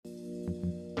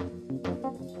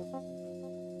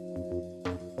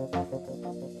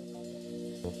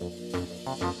What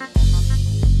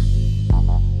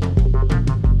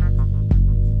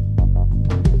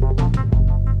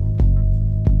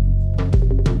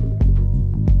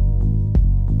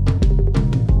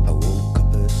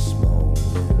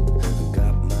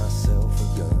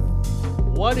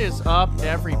is up,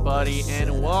 everybody,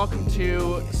 and welcome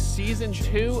to Season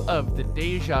 2 of the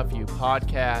Deja Vu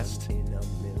podcast.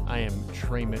 I am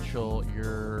Trey Mitchell,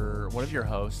 one of your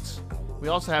hosts. We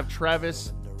also have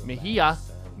Travis Mahoya.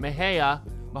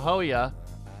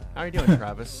 How are you doing,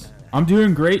 Travis? I'm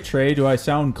doing great, Trey. Do I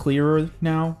sound clearer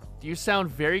now? You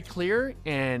sound very clear,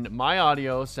 and my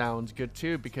audio sounds good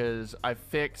too because I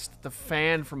fixed the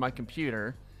fan from my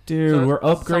computer. Dude, So we're it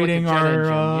sounds like a upgrading jet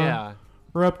engine. our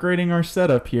we're upgrading our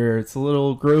setup here. It's a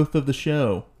little growth of the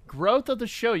show. Growth of the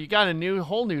show. You got a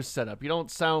whole new setup. You don't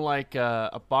sound like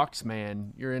a box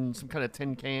man. You're in some kind of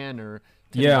tin can or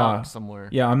tin box somewhere.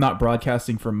 Yeah, I'm not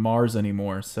broadcasting from Mars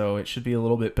anymore, so it should be a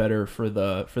little bit better for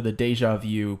the Deja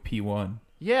Vu P1.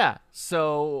 Yeah.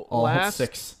 So all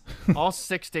six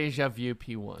Deja Vu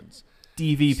P1s.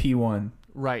 DVP1.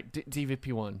 Right.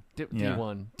 DVP1. Yeah.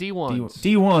 D1. D1s.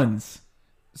 D1s.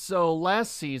 So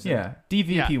last season. Yeah.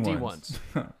 DVP1s.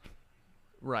 Yeah, D1s.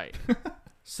 Right.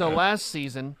 So last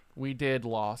season we did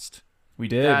Lost. We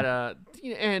did.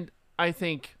 And I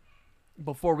think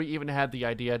before we even had the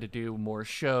idea to do more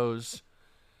shows,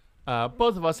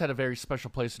 both of us had a very special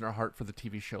place in our heart for the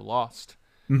TV show Lost.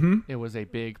 Mm-hmm. It was a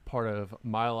big part of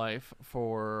my life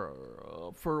for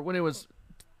when it was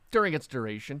during its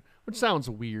duration, which sounds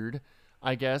weird,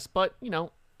 I guess, but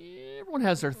everyone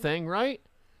has their thing, right?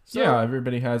 So, yeah,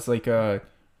 everybody has I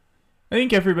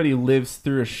think everybody lives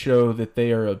through a show that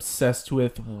they are obsessed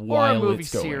with while or a movie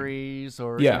it's going. series,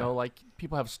 or like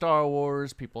people have Star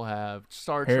Wars, people have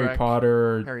Star Trek,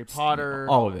 Harry Potter,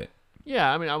 all of it.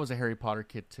 Yeah, I mean, I was a Harry Potter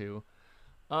kid too.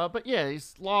 But yeah,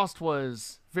 Lost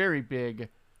was very big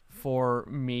for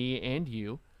me and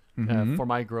you, for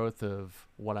my growth of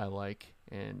what I like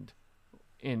and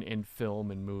in film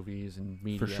and movies and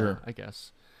media, for sure. I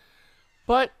guess.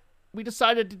 But we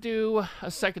decided to do a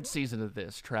second season of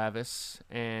this, Travis,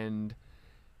 and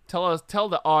tell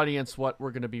the audience what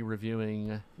we're going to be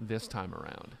reviewing this time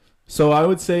around. So I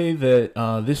would say that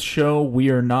this show we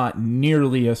are not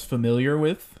nearly as familiar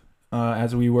with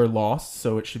as we were Lost,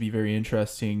 so it should be very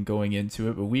interesting going into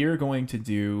it. But we are going to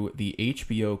do the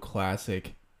HBO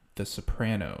classic, The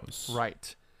Sopranos.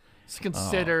 Right. It's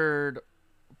considered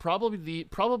probably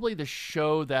the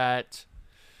show that.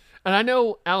 And I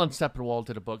know Alan Sepinwall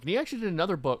did a book, and he actually did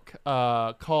another book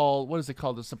called, what is it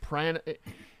called? The Sopranos.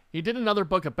 He did another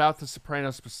book about The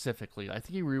Sopranos specifically. I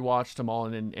think he rewatched them all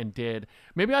and did.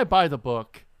 Maybe I buy the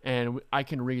book, and I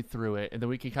can read through it, and then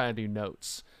we can kind of do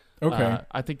notes. Okay.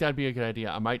 I think that'd be a good idea.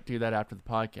 I might do that after the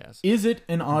podcast. Is it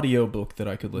an audio book that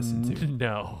I could listen to?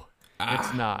 No,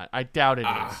 it's not. I doubt it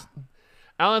is.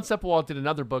 Alan Sepinwall did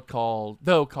another book called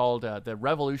The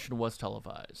Revolution Was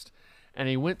Televised, and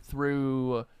he went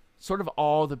through sort of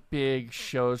all the big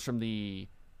shows from the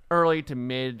early to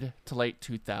mid to late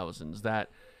 2000s that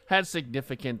had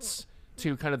significance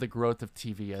to kind of the growth of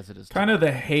TV as it is today. Kind of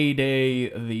the heyday,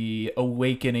 the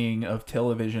awakening of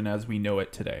television as we know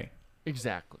it today.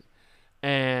 Exactly.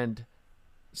 And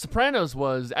Sopranos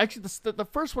was actually the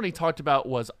first one he talked about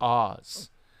was Oz,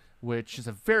 which is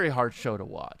a very hard show to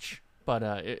watch, but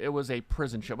it was a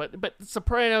prison show. But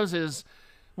Sopranos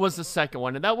was the second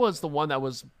one, and that was the one that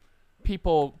was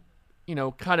people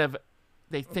kind of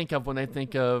they think of when they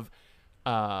think of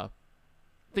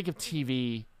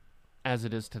TV as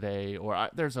it is today, or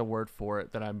there's a word for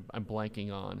it that I'm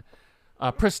blanking on.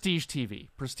 Prestige TV.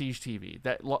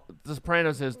 That The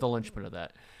Sopranos is the linchpin of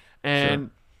that, and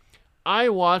sure. I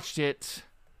watched it.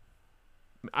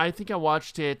 I think I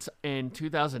watched it in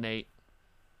 2008.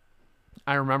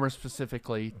 I remember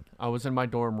specifically. I was in my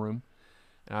dorm room,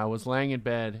 and I was laying in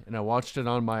bed, and I watched it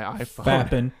on my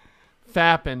iPhone.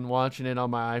 Fapping, watching it on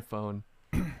my iPhone.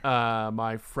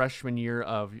 My freshman year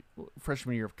of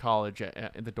college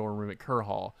in the dorm room at Kerr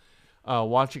Hall,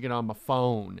 watching it on my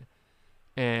phone,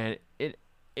 and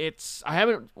it's I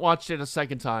haven't watched it a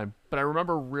second time, but I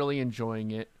remember really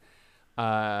enjoying it.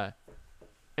 And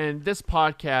this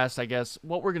podcast, I guess,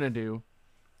 what we're gonna do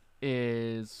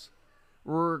is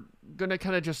we're gonna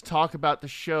kind of just talk about the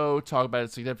show, talk about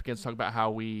its significance, talk about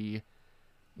how we.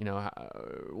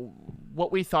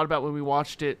 What we thought about when we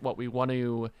watched it, what we want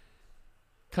to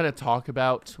kind of talk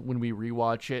about when we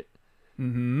rewatch it.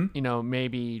 Mm-hmm.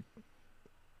 Maybe,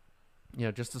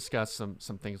 just discuss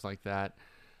some things like that.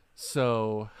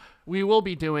 So we will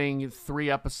be doing 3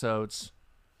 episodes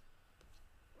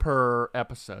per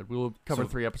episode. We will cover So-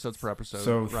 3 episodes per episode.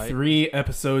 So right? 3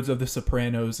 episodes of The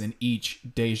Sopranos in each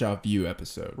Deja Vu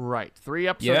episode. Right. 3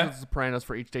 episodes Yeah. of The Sopranos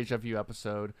for each Deja Vu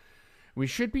episode. We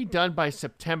should be done by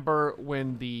September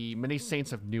when the Many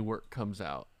Saints of Newark comes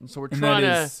out. And so we're And trying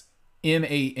that to... is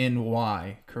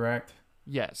Many, correct?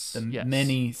 Yes. The yes.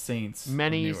 Many Saints. of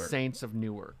Many Newark. Saints of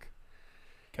Newark.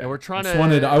 Okay. And we're trying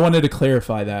I wanted to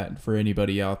clarify that for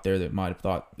anybody out there that might have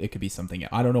thought it could be something.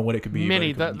 I don't know what it could be.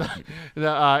 Many. but it could be-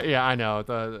 Yeah, I know.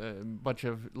 The bunch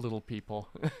of little people.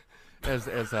 as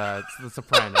it's The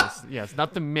Sopranos. Yes,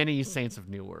 not the Many Saints of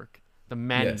Newark. The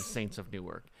Many Yes. Saints of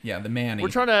Newark. yeah, the Manny. We're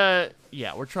trying to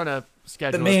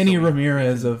schedule the it so Manny we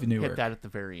Ramirez of hit Newark. that at the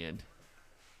very end.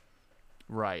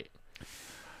 Right.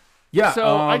 Yeah.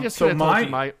 So I just so kinda told you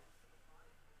my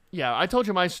I told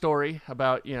you my story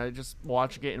about just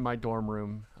watching it in my dorm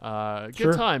room. Good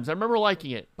Sure. times. I remember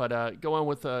liking it, but go on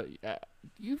with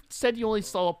you said you only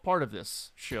saw a part of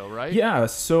this show, right? Yeah,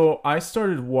 so I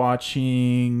started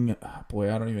watching.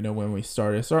 Boy, I don't even know when we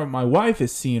started. My wife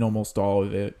has seen almost all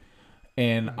of it,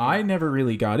 and I never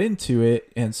really got into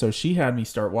it, and so she had me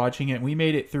start watching it. And we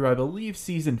made it through, I believe,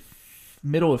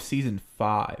 middle of season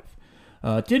 5.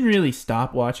 Didn't really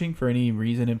stop watching for any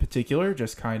reason in particular.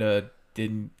 Just kind of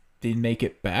didn't make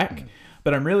it back.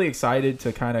 But I'm really excited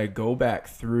to kind of go back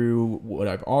through what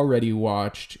I've already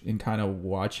watched and kind of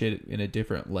watch it in a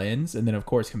different lens, and then of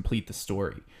course complete the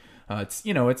story. It's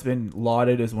been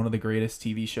lauded as one of the greatest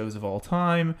TV shows of all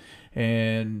time,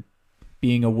 and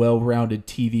being a well-rounded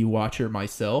TV watcher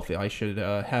myself, I should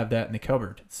have that in the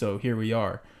cupboard. So here we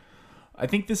are. I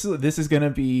think this is going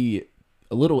to be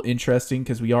a little interesting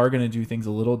because we are going to do things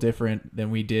a little different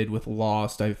than we did with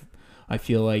Lost. I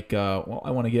feel like I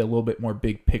want to get a little bit more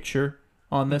big picture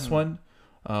on this one.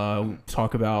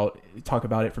 Talk about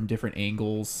it from different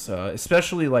angles,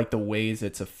 especially like the ways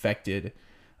it's affected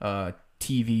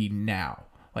TV now,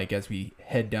 like as we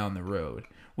head down the road.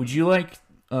 Would you like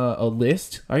a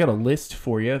list? I got a list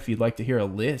for you if you'd like to hear a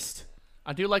list.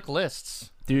 I do like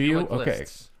lists. Do you? like Okay.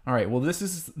 lists. All right. Well, this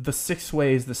is the 6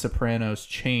 ways The Sopranos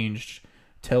changed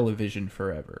television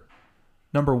forever.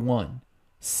 Number 1,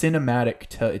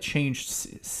 it changed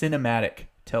cinematic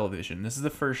television. This is the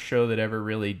first show that ever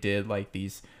really did like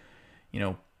these,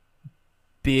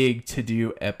 big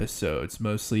to-do episodes.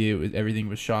 Mostly everything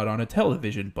was shot on a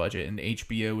television budget, and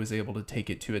HBO was able to take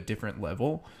it to a different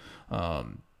level,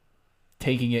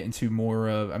 taking it into more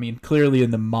of, clearly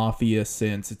in the mafia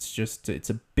sense, it's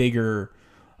a bigger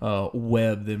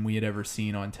web than we had ever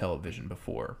seen on television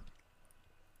before.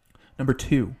 Number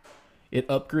 2, it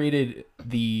upgraded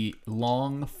the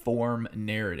long form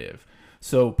narrative.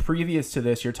 So previous to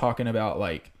this, you're talking about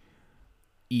like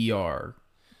ER,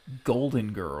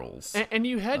 Golden Girls. And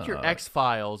you had your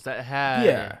X-Files that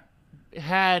had they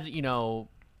had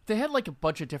like a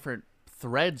bunch of different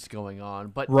threads going on,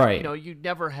 but Right. You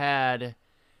never had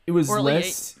It was or like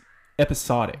less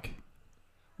episodic.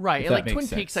 right, if and that like makes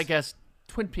Twin Peaks, sense. I guess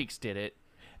Twin Peaks did it.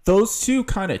 Those two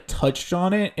kind of touched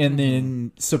on it, and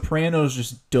then Sopranos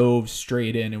just dove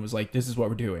straight in and was like, "This is what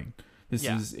we're doing. This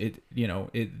Yeah. is it.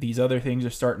 These other things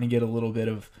are starting to get a little bit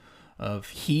of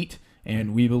heat,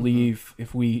 and we believe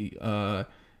if we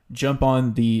jump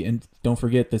on and don't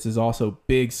forget, this is also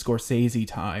big Scorsese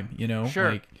time.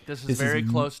 Sure, like this is very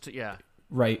close to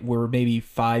right. We're maybe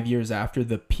 5 years after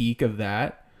the peak of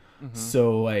that,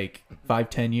 so like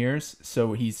 5-10 years.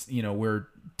 So he's we're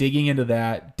digging into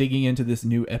this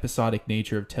new episodic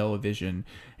nature of television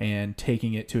and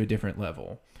taking it to a different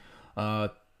level.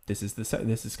 This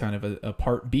is kind of a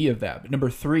part B of that. But number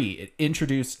 3, it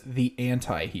introduced the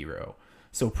anti-hero.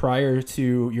 So prior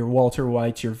to your Walter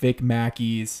Whites, your Vic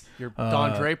Mackeys, your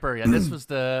Don Draper. Yeah, this was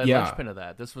the linchpin of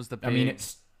that. This was the big.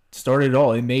 it started it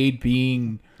all. It made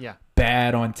being yeah.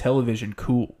 bad on television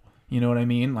cool. You know what I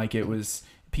mean? Like it was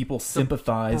people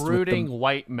sympathized brooding with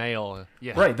white male.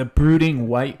 Yeah. right, the brooding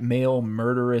white male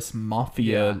murderous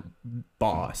mafia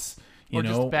boss. Or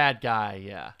just bad guy,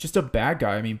 yeah. Just a bad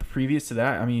guy. Previous to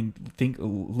that,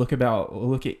 look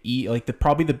at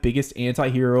probably the biggest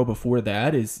anti-hero before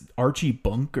that is Archie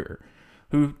Bunker,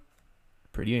 who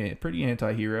pretty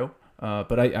anti-hero.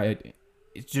 But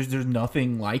it's just there's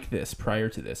nothing like this prior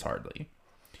to this hardly.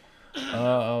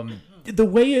 The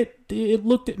way it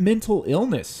looked at mental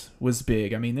illness was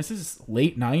big. This is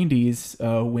late 90s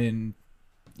when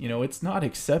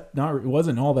it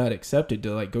wasn't all that accepted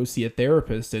to like go see a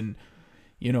therapist, and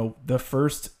the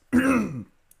first one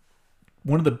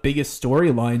of the biggest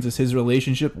storylines is his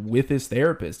relationship with his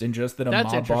therapist, and just that a That's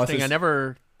mob boss interesting. is, I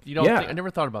never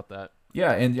thought about that.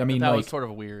 yeah, and That was sort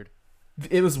of weird.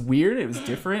 it was weird. It was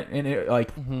different, and it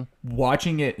like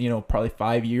watching it, probably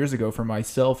 5 years ago for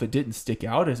myself, it didn't stick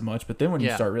out as much. But then when you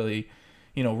Yeah. start really,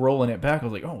 rolling it back, I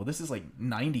was like, oh, well, this is like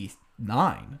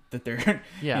 99 that they're,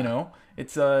 Yeah.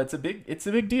 it's a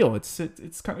big deal.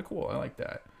 It's kind of cool. I like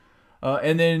that.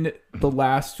 And then the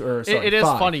last, or sorry, It is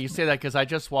 5. funny you say that because I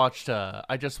just watched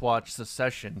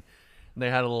Succession, and they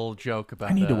had a little joke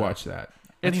about. I need to watch that.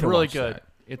 I It's need to really watch good. that.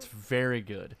 It's very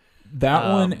good.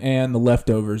 That one and The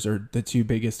Leftovers are the two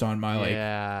biggest on my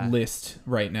Yeah. list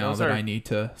right now Those that are I need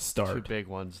to Two start. big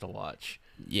ones to watch.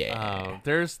 Yeah.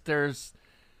 There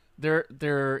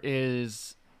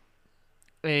is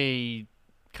a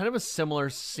kind of a similar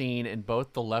scene in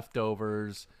both The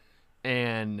Leftovers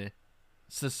and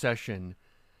Succession,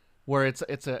 where it's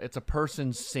a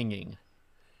person singing,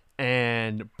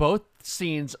 and both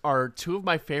scenes are two of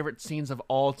my favorite scenes of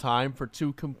all time for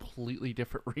two completely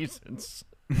different reasons.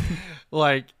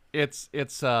 Like it's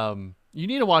you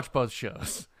need to watch both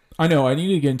shows. I know. I need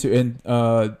to get into and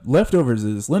Leftovers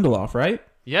is Lindelof, right?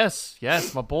 Yes,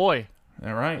 my boy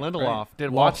All right. Lindelof right.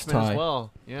 did Lost Watchmen tie. as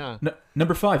well. Yeah.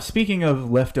 Number 5. Speaking of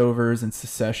Leftovers and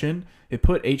Succession, it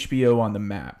put HBO on the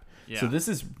map. Yeah. So this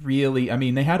is really, I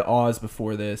mean, they had Oz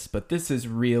before this, but this is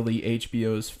really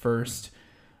HBO's first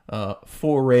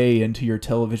foray into your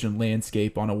television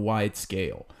landscape on a wide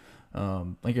scale.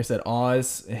 Like I said,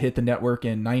 Oz hit the network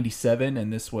in '97,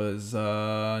 and this was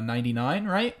 '99,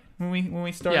 right? When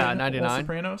we started. Yeah, All 99.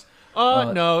 Sopranos.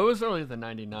 No, it was earlier than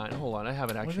 99. Hold on, I have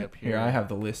it Was actually it? up here. Here, I have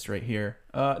the list right here.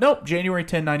 Nope, January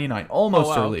 10, 99. Almost Oh,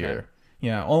 wow, earlier. okay.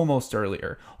 Yeah, almost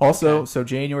earlier. Also, Okay. so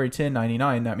January 10,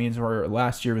 99, that means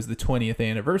last year was the 20th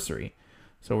anniversary.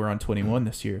 So we're on 21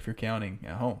 this year if you're counting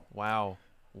at home. Wow.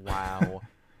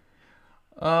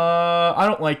 I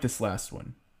don't like this last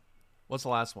one. What's the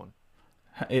last one?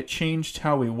 It changed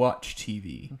how we watch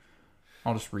TV.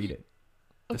 I'll just read it.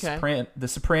 Okay. The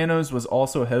Sopranos was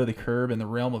also ahead of the curve in the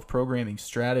realm of programming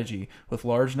strategy, with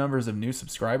large numbers of new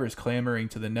subscribers clamoring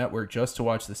to the network just to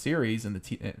watch the series in the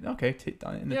Yeah,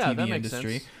 TV that makes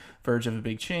industry. sense. Verge of a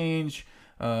big change.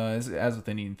 As with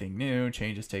anything new,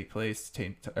 changes take place.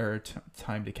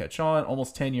 Time to catch on.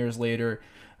 Almost 10 years later,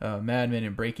 Mad Men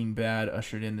and Breaking Bad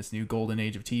ushered in this new golden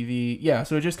age of TV. Yeah,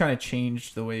 so it just kind of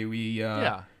changed the way we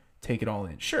take it all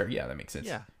in. Sure, yeah, that makes sense.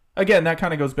 Yeah. Again, that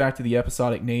kind of goes back to the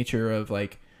episodic nature of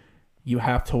like you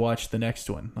have to watch the next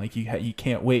one. Like you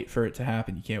can't wait for it to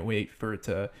happen. You can't wait for it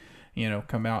to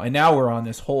come out. And now we're on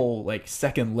this whole like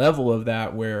second level of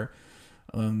that where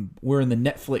we're in the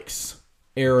Netflix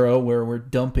era where we're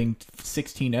dumping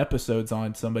 16 episodes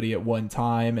on somebody at one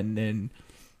time, and then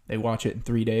they watch it in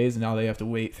 3 days, and now they have to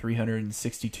wait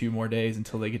 362 more days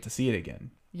until they get to see it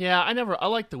again. Yeah, I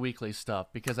like the weekly stuff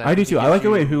because I do think it too. I like the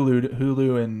way gives you-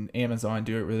 Hulu and Amazon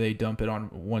do it, where they dump it on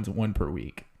one per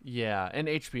week. Yeah, and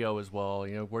HBO as well.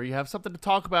 Where you have something to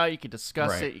talk about, you can discuss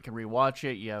Right. it, you can rewatch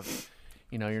it. You have,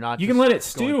 you're not. You just can let it going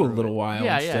stew a through little it. while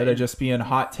Yeah, instead yeah. of just being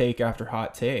hot take after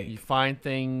hot take. You find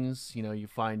things. You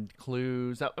find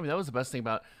clues. That was the best thing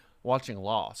about watching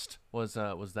Lost was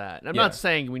that. And I'm Yeah. not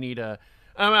saying we need a.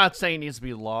 I'm not saying it needs to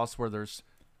be Lost where there's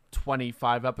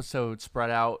 25 episodes spread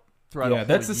out throughout. Yeah, a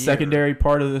that's whole the year. secondary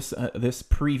part of this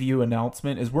preview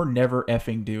announcement is we're never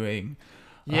effing doing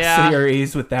Yeah. a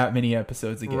series with that many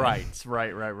episodes again. Right.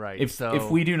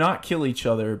 If we do not kill each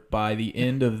other by the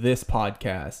end of this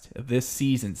podcast, of this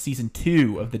season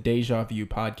 2 of the Deja Vu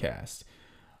podcast,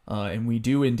 and we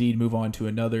do indeed move on to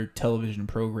another television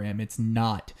program, it's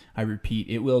not, I repeat,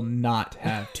 it will not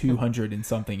have 200 and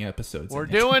something episodes. We're in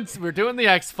it. doing the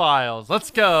X-Files.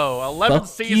 Let's go. 11 Fuck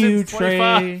seasons, you,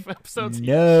 25 Trey. episodes.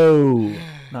 No,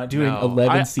 not doing No,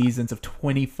 11 seasons of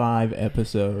 25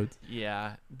 episodes.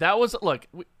 Yeah, that was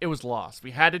it was Lost.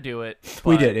 We had to do it.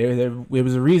 We but- did. It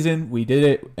was a reason we did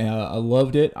it. I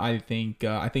loved it. I think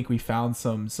we found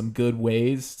some good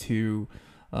ways to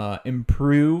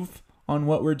improve on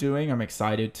what we're doing. I'm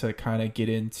excited to kind of get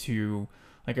into,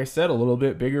 like I said, a little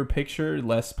bit bigger picture,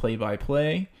 less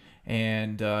play-by-play,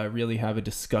 and really have a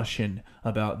discussion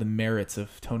about the merits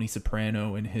of Tony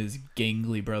Soprano and his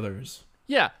gangly brothers.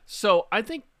 Yeah, so I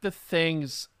think the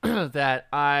things that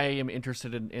I am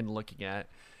interested in looking at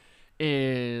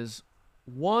is,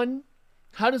 one,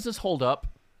 how does this hold up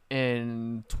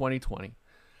in 2020?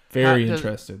 Very does-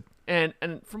 interested. And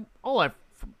from what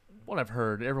I've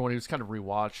heard, everyone who's kind of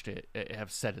rewatched it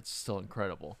have said it's still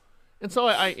incredible. And so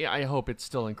I hope it's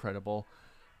still incredible.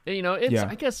 Yeah.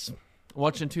 I guess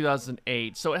Watched in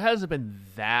 2008, so it hasn't been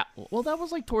that well. That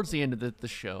was like towards the end of the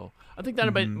show. I think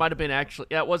that might have been actually.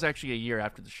 Yeah, it was actually a year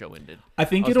after the show ended. I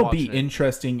think it'll be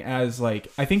interesting as like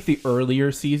I think the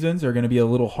earlier seasons are going to be a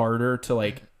little harder to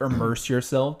like immerse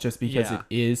yourself just because it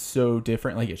is so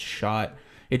different. Like it's shot,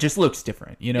 it just looks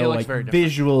different. You know, like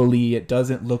visually, it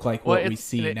doesn't look like what we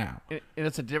see now. And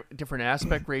it's a different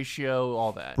aspect ratio,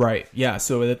 all that. Right. Yeah.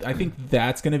 So I think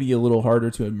that's going to be a little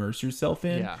harder to immerse yourself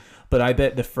in. Yeah. But I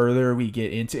bet the further we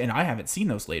get into, and I haven't seen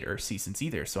those later seasons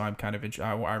either, so I'm kind of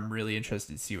I'm really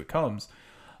interested to see what comes.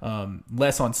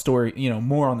 Less on story,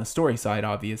 more on the story side,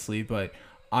 obviously, but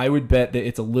I would bet that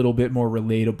it's a little bit more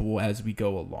relatable as we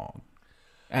go along,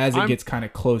 as it gets kind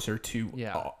of closer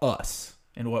to us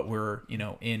and what we're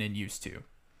in and used to.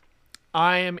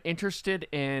 I am interested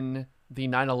in the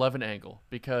 9/11 angle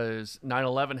because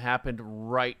 9/11 happened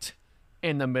right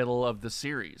in the middle of the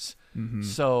series. Mm-hmm.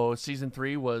 So season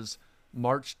 3 was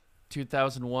March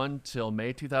 2001 till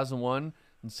May 2001,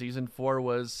 and season 4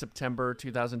 was September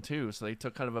 2002. So they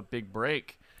took kind of a big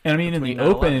break. And I mean, in the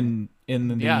open,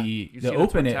 the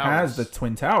open, it has the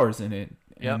Twin Towers in it,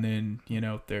 and then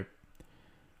they're.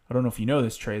 I don't know if you know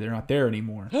this, Trey. They're not there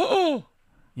anymore.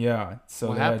 Yeah, so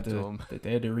what happened to them?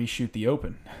 They had to reshoot the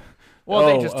open. Well,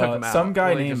 they just took them out. Some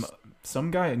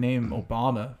guy named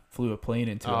Obama flew a plane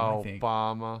into him, I think.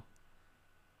 Obama.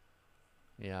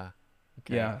 Yeah.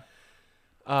 Okay. Yeah.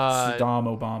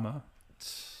 Saddam Obama.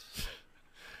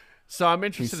 So I'm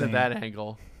interested in that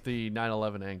angle, the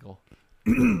 9/11 angle.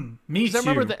 Me too.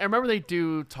 I remember they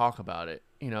do talk about it.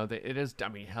 It is. I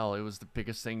mean, hell, it was the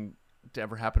biggest thing to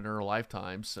ever happen in her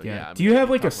lifetime. So yeah. Do you have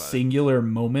like a singular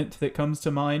moment that comes to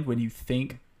mind when you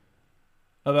think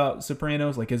about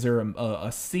Sopranos? Like, is there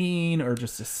a scene or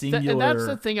just a singular? And that's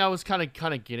the thing I was kind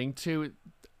of getting to.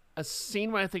 A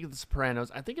scene when I think of The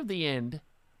Sopranos, I think of the ending.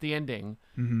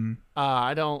 Mm-hmm.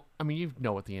 I mean, you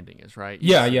know what the ending is, right?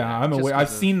 Yeah, I'm aware. I've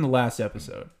seen the last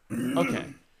episode.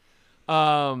 Okay.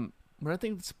 When I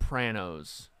think of The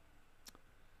Sopranos,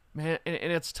 man, and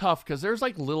it's tough because there's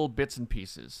like little bits and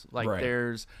pieces. Like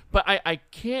but I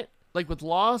can't, like with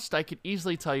Lost, I could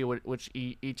easily tell you which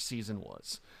each season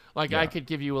was. Like I could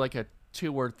give you like a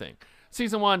 2-word thing.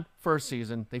 Season 1, first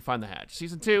season, they find the hatch.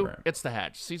 Season 2, it's the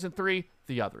hatch. Season 3,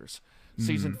 the others.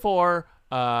 Season 4,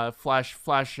 flash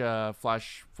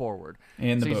forward.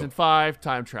 And Season 5,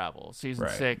 time travel. Season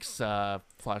 6,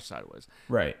 flash sideways.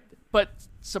 Right. But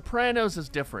Sopranos is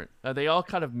different. They all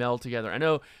kind of meld together. I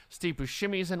know Steve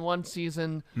Buscemi's in one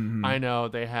season. Mm-hmm. I know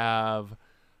they have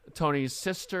Tony's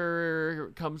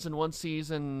sister comes in one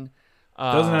season.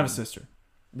 Doesn't have a sister.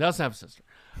 Doesn't have a sister.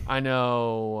 I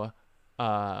know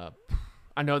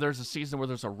there's a season where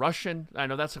there's a Russian. I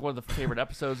know that's like one of the favorite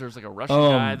episodes. There's like a Russian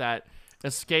guy that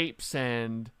escapes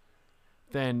and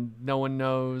then no one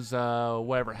knows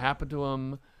whatever happened to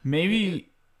him. Maybe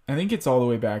I think it's all the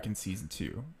way back in season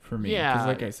 2 for me. Yeah. Because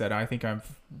like I said, I think I'm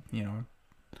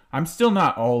still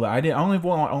not all that. I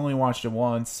only watched it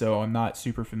once, so I'm not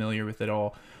super familiar with it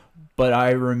all. But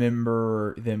I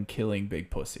remember them killing Big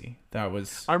Pussy. I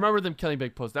remember them killing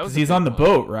Big Pussy. That was he's on the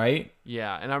boat, right?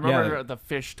 Yeah, and I remember the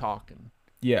fish talking.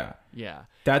 Yeah. Yeah.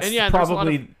 That's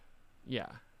probably.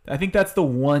 I think that's the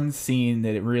one scene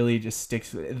that it really just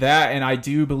sticks with. That, and I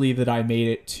do believe that I made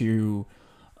it to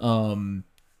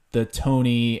the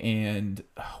Tony and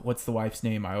what's the wife's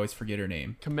name? I always forget her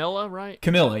name. Camilla, right?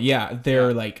 Camilla, yeah.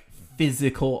 They're like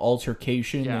physical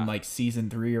altercation in like season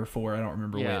 3 or 4. I don't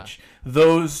remember which.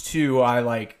 Those two I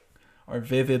like are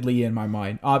vividly in my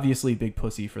mind. Obviously, Big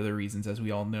Pussy for the reasons as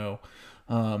we all know.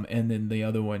 And then the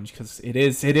other one, because it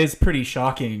is pretty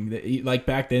shocking that like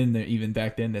back then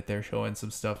that they're showing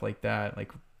some stuff like that,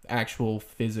 like actual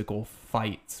physical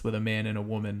fights with a man and a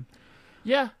woman.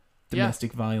 Yeah.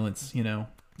 Domestic violence, all that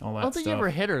stuff. I don't think he ever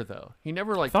hit her though. He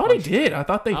never like. I thought he did. I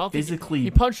thought they physically. He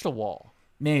punched a wall.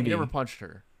 Maybe. He never punched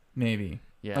her. Maybe.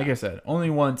 Yeah. Like I said, only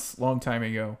once, long time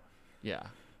ago. Yeah.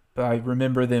 But I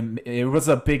remember them. It was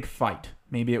a big fight.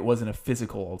 Maybe it wasn't a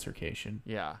physical altercation.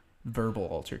 Yeah. Verbal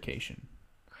altercation.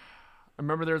 I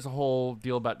remember there was a whole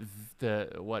deal about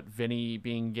Vinny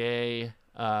being gay.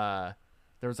 There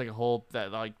was like a whole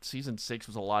that like season 6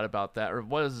 was a lot about that. Or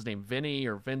what is his name? Vinny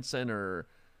or Vincent or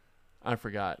I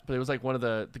forgot. But it was like one of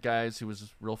the guys who was a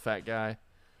real fat guy.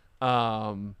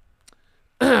 I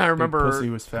remember Big Pussy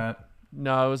was fat.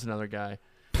 No, it was another guy.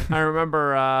 I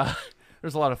remember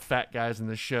there's a lot of fat guys in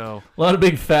this show. A lot of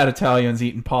big fat Italians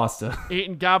eating pasta.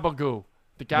 Eating gabagoo.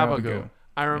 The gabagoo.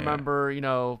 I remember,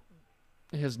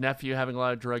 his nephew having a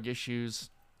lot of drug issues.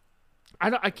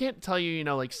 I can't tell you,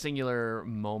 like singular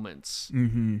moments.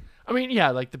 Mm-hmm. I mean,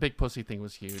 yeah, like the Big Pussy thing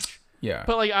was huge. Yeah.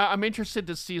 But like I'm interested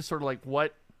to see sort of like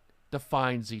what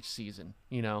defines each season.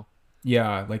 You know.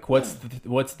 Yeah, like what's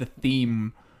the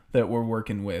theme that we're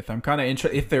working with? I'm kind of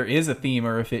interested if there is a theme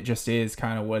or if it just is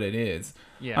kind of what it is.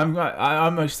 Yeah.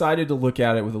 I'm excited to look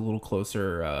at it with a little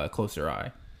closer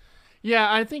eye.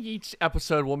 Yeah, I think each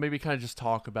episode we'll maybe kind of just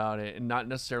talk about it and not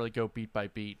necessarily go beat by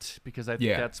beat, because I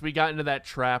think we got into that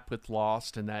trap with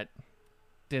Lost, and that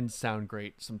didn't sound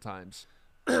great sometimes.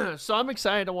 So I'm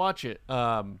excited to watch it.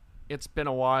 It's been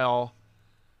a while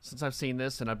since I've seen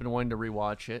this, and I've been wanting to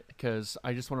rewatch it because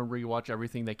I just want to rewatch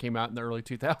everything that came out in the early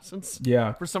 2000s.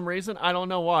 Yeah. For some reason, I don't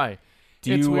know why.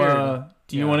 Do you want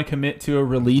to commit to a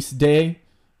release day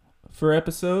for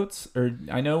episodes? Or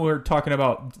I know we're talking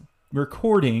about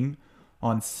recording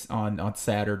on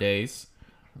Saturdays.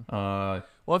 Well,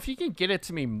 if you can get it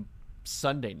to me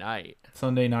Sunday night,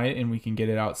 and we can get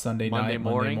it out Monday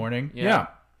morning. Yeah.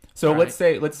 So let's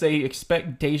say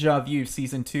expect Deja Vu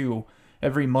season 2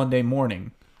 every Monday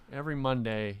morning. Every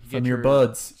Monday from your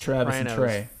buds, Travis and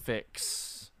Trey.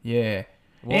 Fix. Yeah.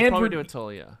 We'll probably do it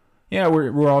till Yeah,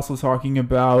 we're also talking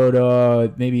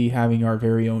about maybe having our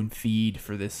very own feed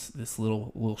for this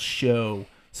little show.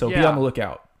 So be on the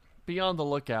lookout. Be on the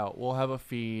lookout. We'll have a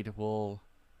feed. We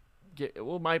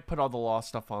might put all the Lost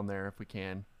stuff on there if we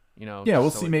can. You know. Yeah,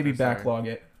 we'll see. Maybe backlog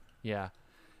it. Yeah.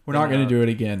 We're not going to do it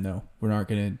again, though. We're not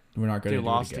going to do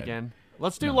Lost again.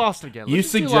 Let's do Lost again. You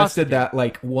suggested that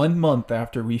like 1 month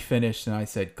after we finished, and I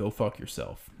said, "Go fuck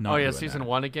yourself." Season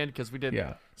 1 again, because we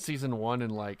did season 1 in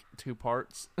like 2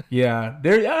 parts. Yeah,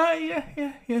 there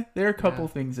are a couple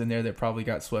things in there that probably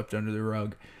got swept under the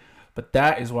rug, but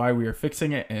that is why we are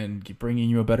fixing it and bringing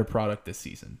you a better product this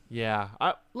season. Yeah,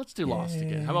 let's do Lost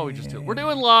again. How about we just do it? We're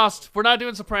doing Lost. We're not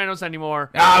doing Sopranos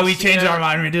anymore. We changed our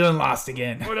mind. We're doing Lost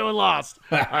again. We're doing Lost.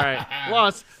 All right,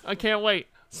 Lost. I can't wait.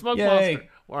 Smoke Monster.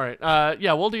 All right.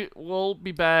 We'll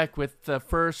be back with the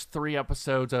first 3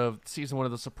 episodes of season 1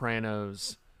 of The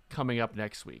Sopranos coming up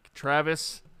next week.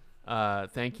 Travis,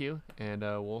 thank you, and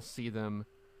we'll see them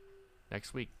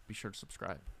next week. Be sure to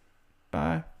subscribe.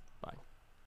 Bye.